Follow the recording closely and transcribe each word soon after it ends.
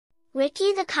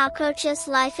Ricky the Cockroach's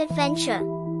Life Adventure.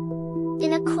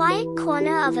 In a quiet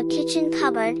corner of a kitchen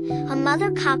cupboard, a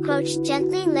mother cockroach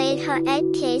gently laid her egg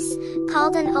case,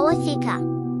 called an ootheca.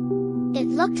 It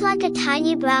looked like a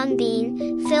tiny brown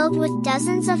bean, filled with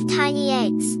dozens of tiny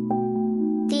eggs.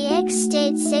 The eggs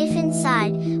stayed safe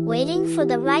inside, waiting for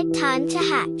the right time to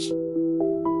hatch.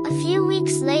 A few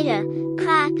weeks later,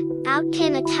 crack, out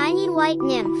came a tiny white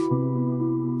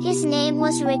nymph. His name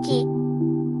was Ricky.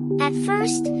 At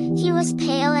first, he was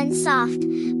pale and soft,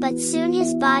 but soon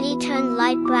his body turned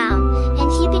light brown,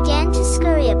 and he began to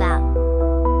scurry about.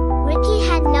 Ricky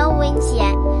had no wings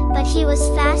yet, but he was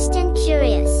fast and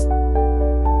curious.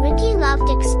 Ricky loved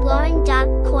exploring dark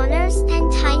corners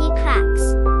and tiny cracks.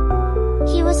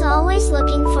 He was always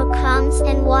looking for crumbs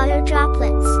and water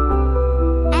droplets.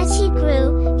 As he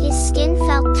grew, his skin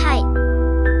felt tight.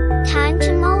 "Time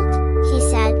to molt," he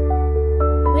said.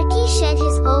 Ricky shed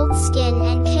his old skin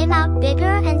and came out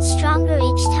bigger and stronger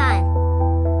each time.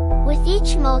 With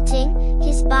each molting,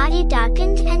 his body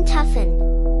darkened and toughened.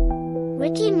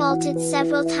 Ricky molted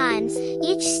several times,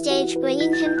 each stage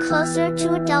bringing him closer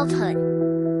to adulthood.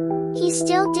 He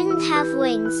still didn't have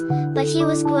wings, but he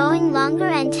was growing longer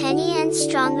antennae and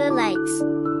stronger legs.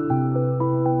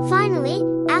 Finally,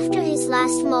 after his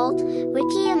last molt,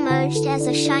 Ricky emerged as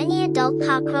a shiny adult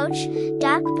cockroach,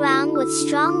 dark brown with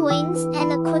strong wings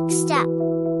and a quick step.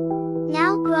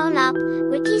 Now grown up,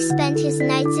 Ricky spent his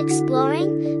nights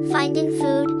exploring, finding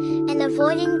food, and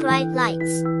avoiding bright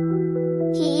lights.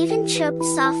 He even chirped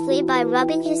softly by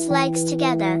rubbing his legs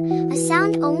together, a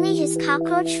sound only his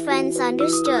cockroach friends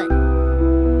understood.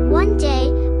 One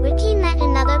day, Ricky met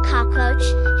another cockroach,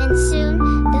 and soon,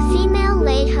 the female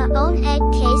laid her own egg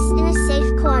case in a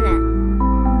safe corner.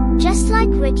 Just like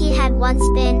Ricky had once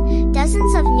been,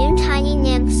 dozens of new tiny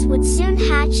nymphs would soon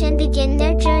hatch and begin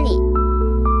their journey.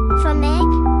 From egg,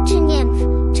 to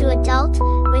nymph, to adult,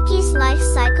 Ricky's life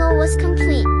cycle was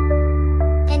complete.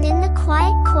 And in the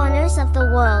quiet corners of the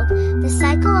world, the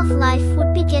cycle of life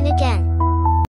would begin again.